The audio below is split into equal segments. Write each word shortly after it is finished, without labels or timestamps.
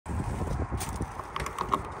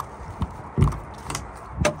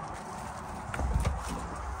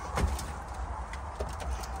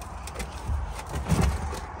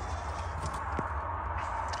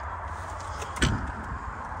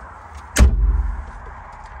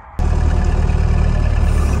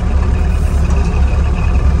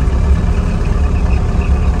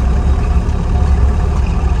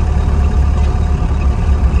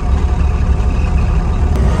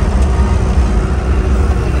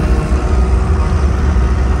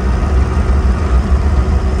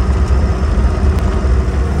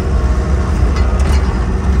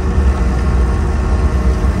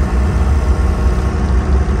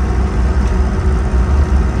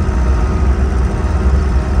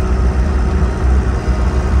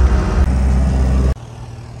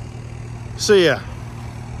see you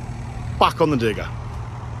back on the digger.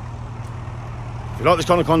 If you like this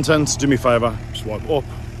kind of content, do me a favour, swipe up.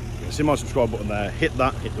 You can see my subscribe button there. Hit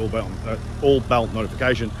that, hit the all bell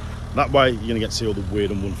notification. That way, you're going to get to see all the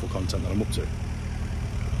weird and wonderful content that I'm up to.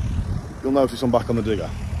 You'll notice I'm back on the digger.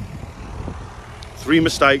 3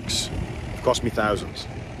 mistakes have cost me thousands.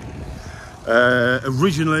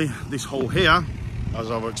 Originally, this hole here,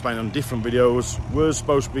 as I've explained on different videos, was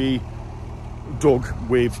supposed to be dug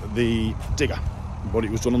with the digger, but it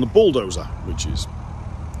was done on the bulldozer, which is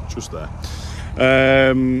just there.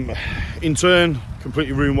 In turn,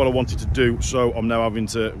 completely ruined what I wanted to do, so I'm now having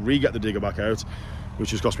to re-get the digger back out,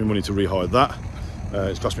 which has cost me money to rehire that.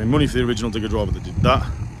 It's cost me money for the original digger driver that did that,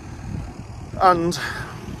 and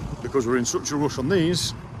because we're in such a rush on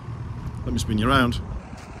these, let me spin you around.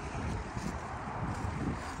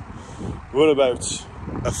 We're about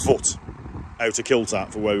a foot out of kilter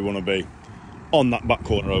for where we want to be on that back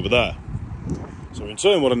corner over there. So in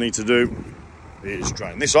turn, what I need to do is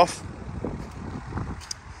drain this off.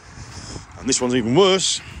 And this one's even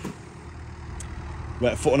worse.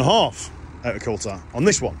 About 1.5 foot out of kilter on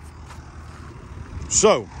this one.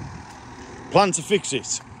 So, plan to fix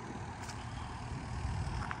it.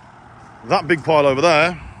 That big pile over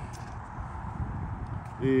there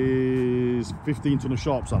is 15 ton of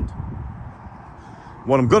sharp sand.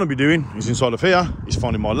 What I'm going to be doing is inside of here is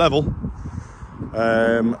finding my level,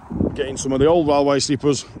 getting some of the old railway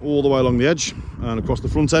sleepers all the way along the edge and across the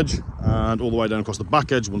front edge and all the way down across the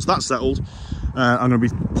back edge. Once that's settled, I'm going to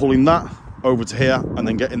be pulling that over to here and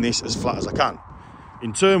then getting this as flat as I can.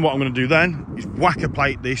 In turn, what I'm going to do then is whack a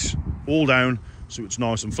plate this all down so it's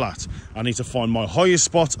nice and flat. I need to find my highest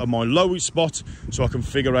spot and my lowest spot so I can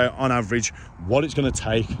figure out on average what it's going to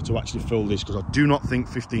take to actually fill this, because I do not think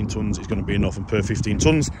 15 tons is going to be enough, and per 15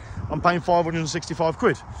 tons I'm paying 565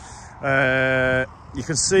 quid. You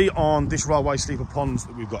can see on this railway sleeper ponds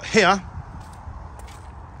that we've got here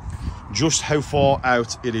just how far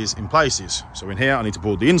out it is in places. So in here I need to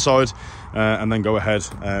board the inside and then go ahead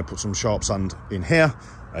put some sharp sand in here.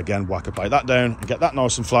 Again, whack a plate that down and get that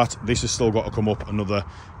nice and flat. This has still got to come up another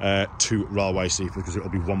 2 railway sleepers because it'll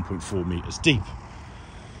be 1.4 meters deep.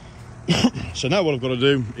 So now what I've got to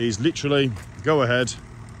do is literally go ahead,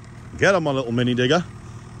 get on my little mini digger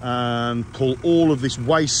and pull all of this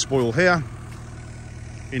waste spoil here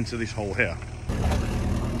into this hole here.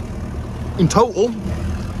 In total,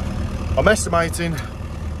 I'm estimating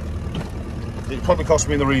it probably cost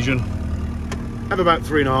me in the region of about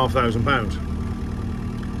 £3,500.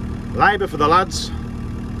 Labour for the lads,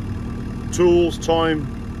 tools, time,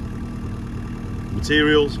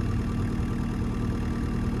 materials.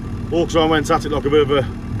 All because I went at it like a bit of a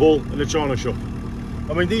bull in a china shop.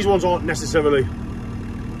 I mean, these ones aren't necessarily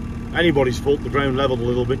anybody's fault. The ground leveled a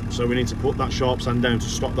little bit, so we need to put that sharp sand down to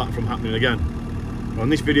stop that from happening again. On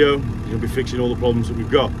this video, you'll be fixing all the problems that we've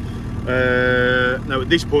got. Now at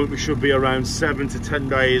this point we should be around 7 to 10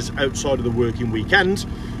 days outside of the working weekend,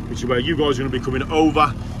 which is where you guys are going to be coming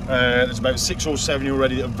over. There's about 6 or 7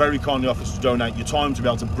 already that have very kindly offered to donate your time to be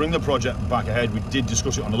able to bring the project back ahead. We did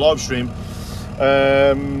discuss it on the live stream,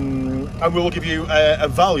 and we'll give you a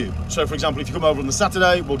value. So for example, if you come over on the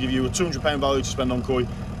Saturday, we'll give you a £200 value to spend on koi,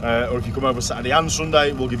 or if you come over Saturday and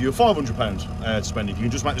Sunday, we'll give you a £500 to spend. If you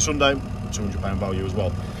can just make the Sunday, £200 value as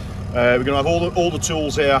well. We're going to have all the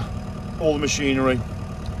tools here, all the machinery.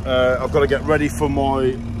 I've got to get ready for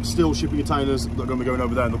my steel shipping containers that are going to be going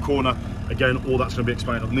over there in the corner. Again, all that's going to be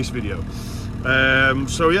explained on this video.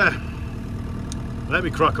 So yeah, let me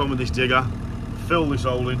crack on with this digger, fill this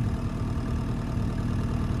hole in,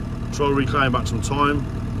 try to reclaim back some time,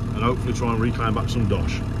 and hopefully try and reclaim back some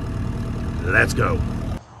dosh. Let's go.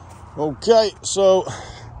 Okay, so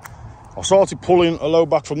I started pulling a load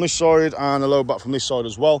back from this side and a load back from this side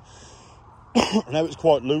as well. Now it's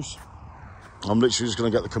quite loose. I'm literally just going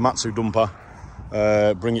to get the Komatsu dumper,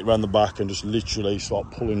 bring it around the back and just literally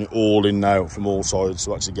start pulling it all in now from all sides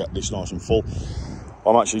to actually get this nice and full.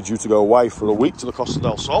 I'm actually due to go away for a week to the Costa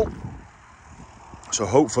del Sol. So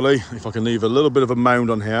hopefully, if I can leave a little bit of a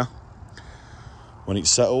mound on here, when it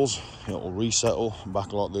settles, it'll resettle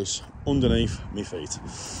back like this underneath my feet.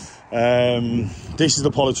 This is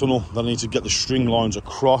the polytunnel that I need to get the string lines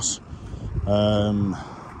across and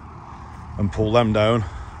pull them down.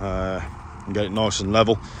 And get it nice and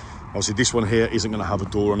level. Obviously this one here isn't going to have a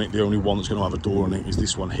door on it. The only one that's going to have a door on it is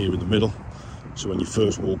this one here in the middle. So when you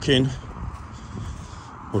first walk in,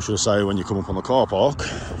 or should I say when you come up on the car park,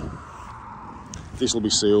 this will be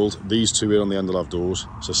sealed. These two here on the end will have doors.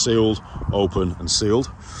 So sealed, open and sealed.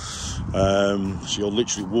 So you'll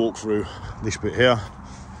literally walk through this bit here.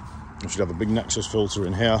 You should have a big Nexus filter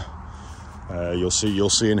in here. You'll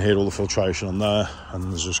see in here all the filtration on there,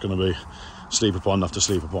 and there's just going to be sleeper pond after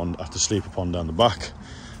sleeper pond after sleeper pond down the back.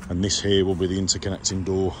 And this here will be the interconnecting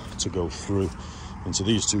door to go through into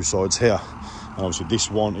these two sides here. And obviously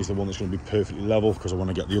this one is the one that's going to be perfectly level, because I want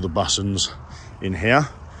to get the other basins in here,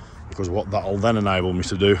 because what that'll then enable me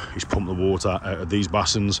to do is pump the water out of these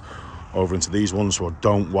basins over into these ones, so I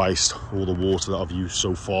don't waste all the water that I've used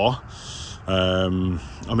so far. I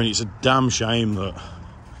mean, it's a damn shame that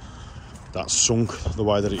that's sunk the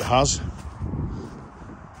way that it has,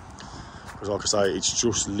 because like I say, it's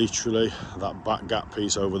just literally that back gap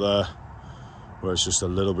piece over there where it's just a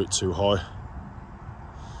little bit too high.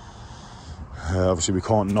 Obviously we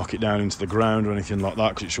can't knock it down into the ground or anything like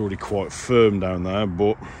that, because it's already quite firm down there,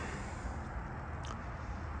 but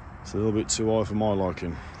it's a little bit too high for my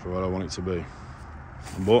liking, for what I want it to be.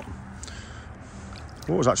 But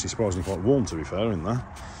it was actually surprisingly quite warm, to be fair, in there.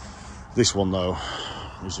 This one though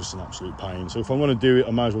is just an absolute pain. So if I'm going to do it,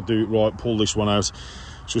 I might as well do it right, pull this one out.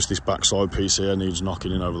 It's just this backside piece here needs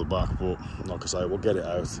knocking in over the back, but like I say, we'll get it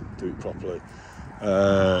out, do it properly,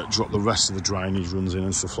 drop the rest of the drainage runs in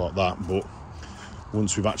and stuff like that. But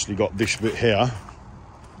once we've actually got this bit here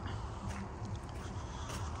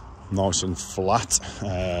nice and flat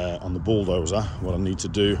on the bulldozer, what I need to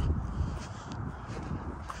do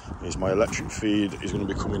is my electric feed is going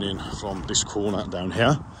to be coming in from this corner down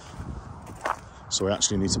here. So I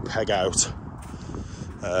actually need to peg out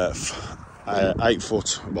 8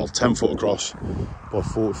 foot, well 10 foot across by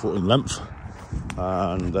 40 foot in length,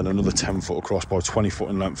 and then another 10 foot across by 20 foot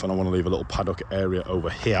in length, and I want to leave a little paddock area over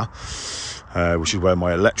here, which is where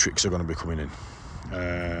my electrics are going to be coming in.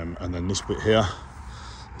 And then this bit here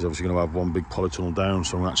is obviously going to have one big polytunnel down,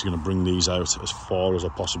 so I'm actually going to bring these out as far as I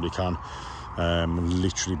possibly can,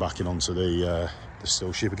 literally backing onto the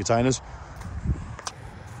steel shipping containers.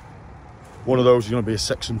 One of those is going to be a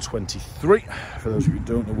section 23. For those of you who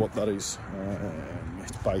don't know what that is,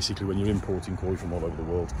 it's basically when you're importing koi from all over the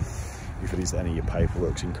world, if it is any of your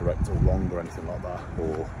paperwork's incorrect or wrong or anything like that,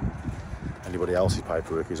 or anybody else's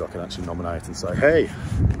paperwork is, I can actually nominate and say, hey,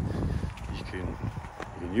 you can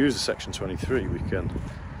use the section 23. We've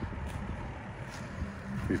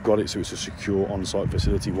got it so it's a secure on-site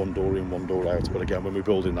facility, one door in, one door out. But again, when we're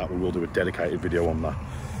building that, we will do a dedicated video on that.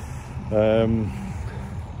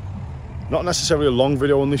 Not necessarily a long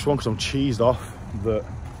video on this one, because I'm cheesed off that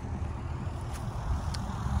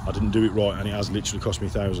I didn't do it right, and it has literally cost me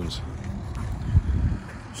thousands.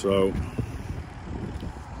 So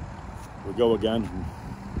we go again.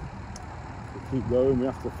 We keep going. We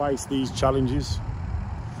have to face these challenges.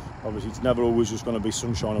 Obviously, it's never always just going to be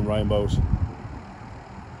sunshine and rainbows.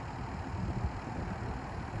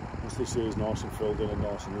 Once this here is nice and filled in and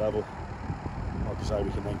nice and level, like I say,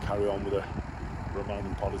 we can then carry on with the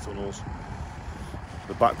remaining polytunnels.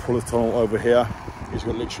 The back polytunnel over here is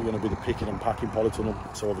literally going to be the picking and packing polytunnel.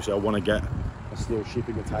 So obviously I want to get a steel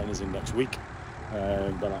shipping containers in next week,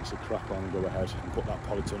 and then actually crack on and go ahead and put that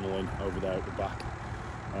polytunnel in over there at the back.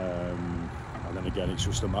 And then again, it's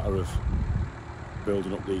just a matter of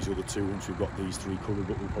building up these other two once we've got these three covered,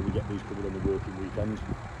 but we'll probably get these covered on the working weekend.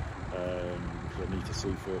 So I need to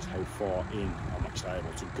see first how far in I'm actually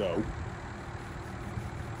able to go.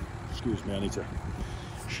 Excuse me, I need to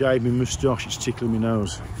shave my moustache, it's tickling my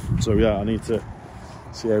nose. So yeah, I need to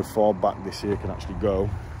see how far back this here can actually go,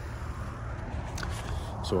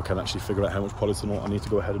 so I can actually figure out how much polytunnel I need to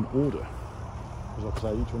go ahead and order. Because like I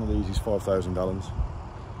say, each one of these is 5,000 gallons. So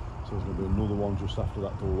there's going to be another one just after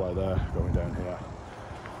that doorway there, going down here.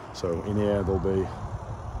 So in here there'll be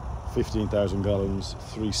 15,000 gallons,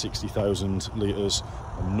 360,000 litres,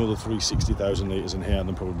 another 360,000 litres in here, and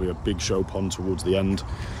then probably a big show pond towards the end.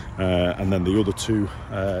 And then the other two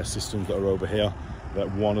systems that are over here, that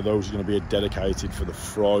one of those is going to be dedicated for the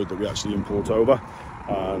fry that we actually import over,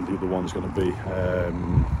 and the other one's going to be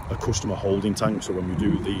a customer holding tank. So when we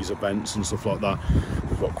do these events and stuff like that,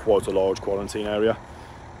 we've got quite a large quarantine area.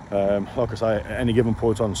 Like I say, at any given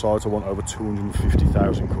point on site I want over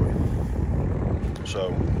 250,000 koi.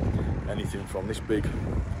 So anything from this big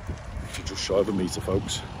to just shy of a metre,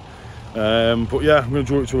 folks. But yeah, I'm going to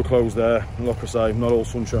draw it to a close there. Like I say, not all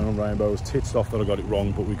sunshine and rainbows. Tits off that I got it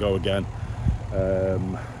wrong, but we go again.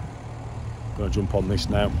 I'm going to jump on this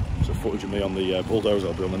now. So footage of me on the bulldozer,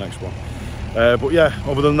 I'll be on the next one. But yeah,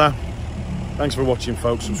 other than that, thanks for watching,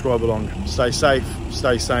 folks. Subscribe along. Stay safe,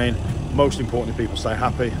 stay sane. Most importantly, people, stay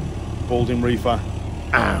happy. Balding Reefer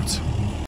out.